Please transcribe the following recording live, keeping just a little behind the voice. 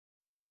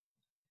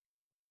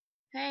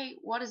Hey,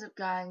 what is up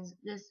guys?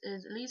 This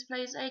is Elise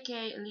Plays,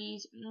 aka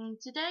Elise.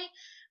 Today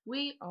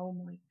oh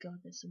my god,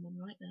 there's someone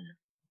right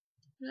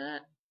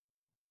there.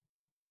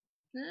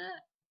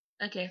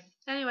 Okay,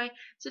 anyway,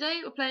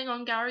 today we're playing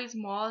on Gary's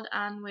mod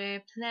and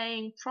we're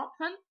playing Prop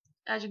Hunt.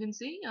 As you can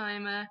see,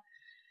 oh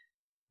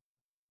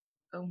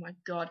my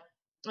god.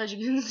 As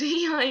you can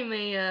see, I'm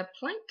a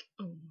plank.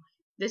 Oh my,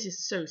 this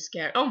is so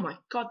scary. Oh my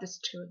god, there's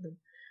two of them.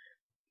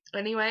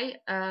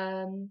 Anyway,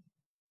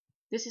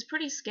 this is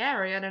pretty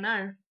scary, I don't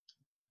know.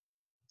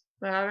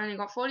 But I've only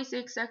got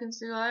 46 seconds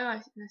to go. I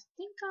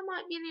think I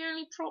might be the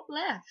only prop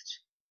left.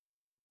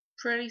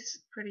 Pretty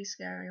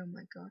scary. Oh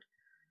my god.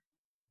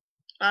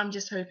 I'm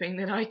just hoping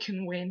that I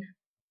can win.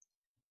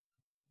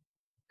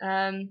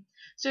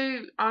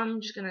 So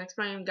I'm just gonna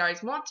explain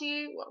Gary's mod to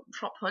you. Well,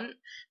 Prop Hunt.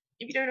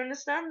 If you don't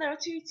understand, there are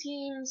two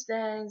teams.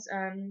 There's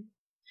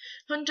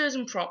hunters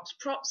and props.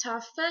 Props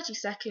have 30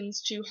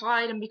 seconds to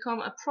hide and become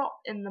a prop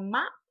in the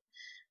map,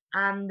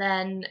 and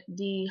then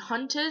the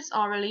hunters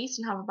are released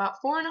and have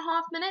about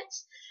 4.5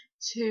 minutes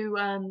to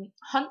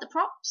hunt the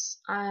props.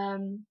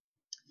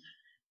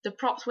 The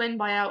props win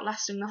by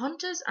outlasting the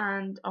hunters,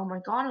 and oh my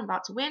god, I'm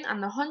about to win.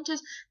 And the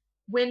hunters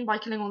win by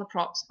killing all the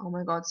props. Oh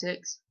my god,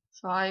 6,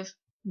 5.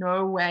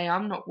 No way,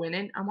 I'm not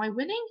winning. Am I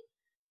winning?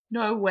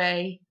 No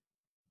way.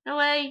 No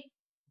way.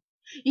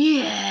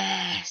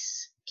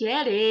 Yes!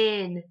 Get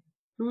in.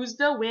 Who's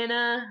the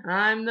winner?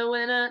 I'm the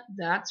winner.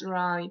 That's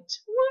right.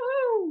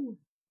 Woohoo!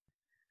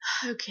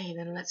 Okay,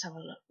 then let's have a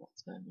look.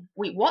 What's going on?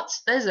 Wait, what?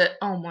 There's it.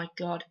 Oh my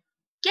god.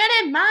 Get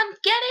him, man!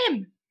 Get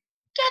him!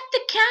 Get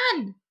the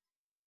can!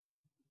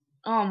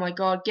 Oh my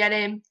god, get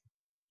him.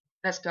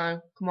 Let's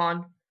go. Come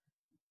on.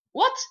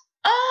 What?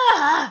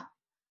 Ah!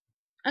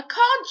 I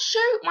can't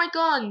shoot my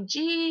gun.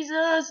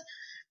 Jesus.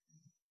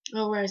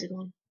 Oh, where is he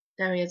gone?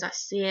 There he is. I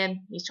see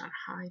him. He's trying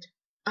to hide.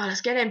 Oh,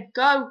 let's get him.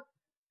 Go.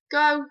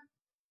 Go.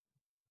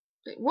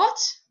 Wait, what?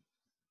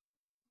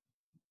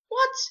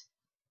 What?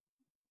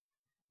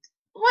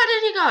 Where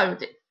did he go?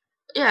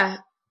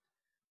 Yeah.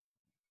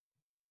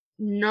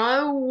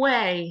 No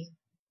way.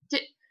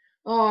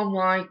 Oh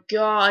my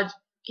god.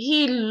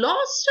 He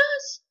lost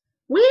us?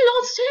 We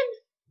lost him?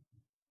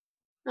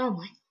 Oh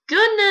my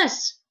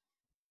goodness.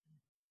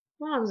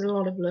 Wow, there's a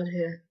lot of blood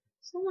here.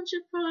 Someone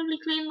should probably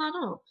clean that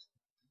up.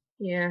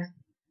 Yeah.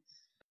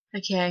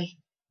 Okay.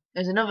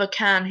 There's another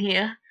can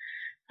here.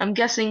 I'm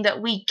guessing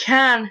that we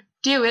can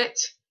do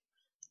it.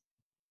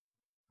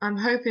 I'm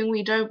hoping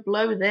we don't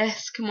blow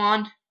this. Come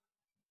on.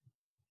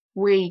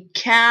 We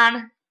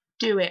can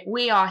do it.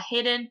 We are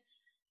hidden.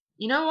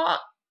 You know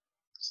what?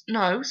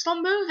 No, stop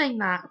moving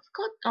that.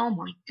 God, oh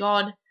my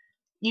god.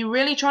 You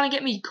really trying to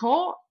get me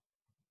caught?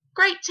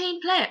 Great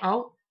team player.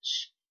 Oh,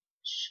 shh,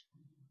 shh.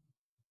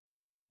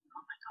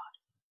 Oh my god.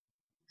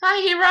 Hi,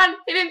 he ran.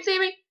 He didn't see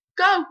me.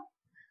 Go.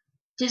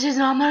 This is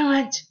our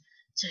moment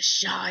to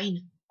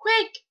shine.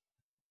 Quick.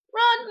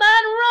 Run,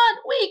 man, run.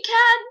 We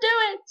can do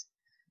it.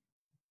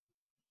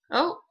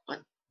 Oh,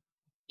 what?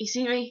 You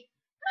see me?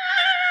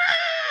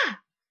 Ah!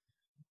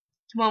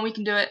 Come on, we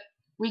can do it.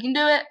 We can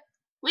do it.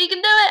 We can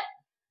do it.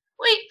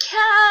 We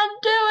can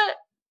do it.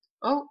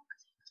 Oh.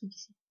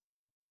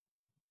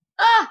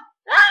 Ah!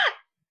 Ah!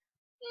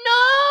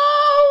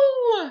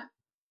 No!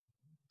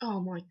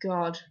 Oh my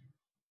god.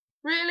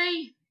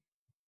 Really?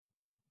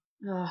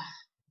 Ugh.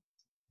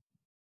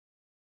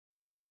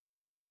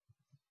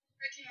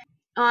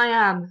 I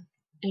am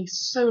a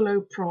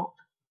solo prop.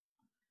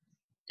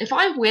 If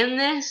I win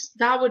this,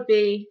 that would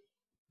be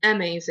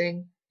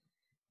amazing.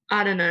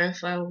 I don't know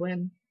if I'll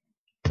win,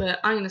 but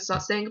I'm gonna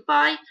start saying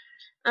goodbye.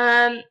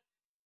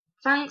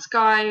 Thanks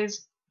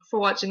guys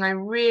for watching. I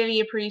really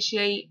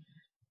appreciate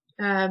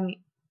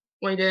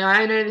what you do.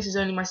 I know this is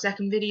only my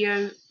second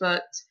video,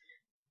 but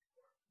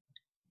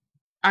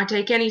I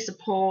take any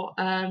support.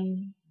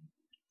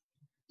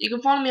 You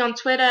can follow me on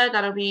Twitter.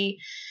 That'll be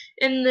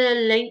in the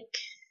link,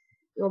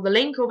 or the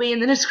link will be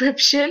in the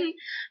description.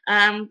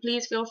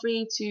 Please feel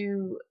free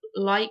to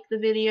like the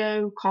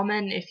video,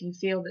 comment if you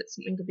feel that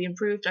something could be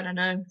improved. I don't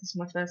know. This is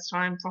my first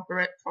time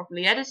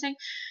properly editing.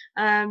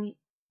 Oh,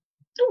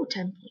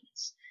 10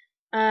 points.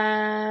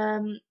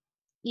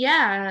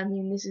 Yeah, I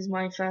mean, this is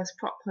my first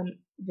prop hunt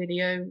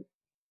video.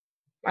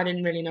 I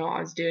didn't really know what I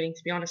was doing,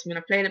 to be honest. I mean,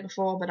 I played it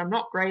before, but I'm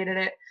not great at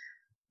it.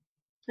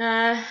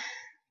 Am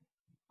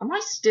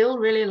I still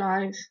really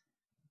alive?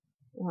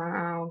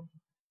 Wow.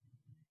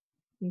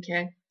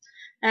 Okay.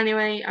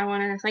 Anyway, I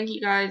want to thank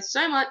you guys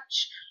so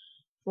much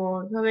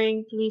for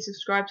coming. Please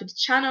subscribe to the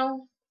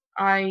channel.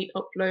 I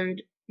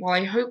hopefully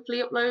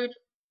upload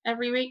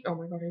every week. Oh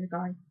my god, there's a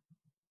guy.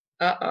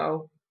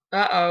 Uh-oh.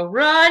 Uh-oh.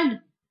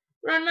 Run!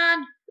 Run,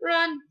 man!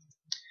 Run!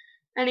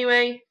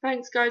 Anyway,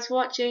 thanks guys for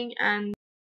watching, and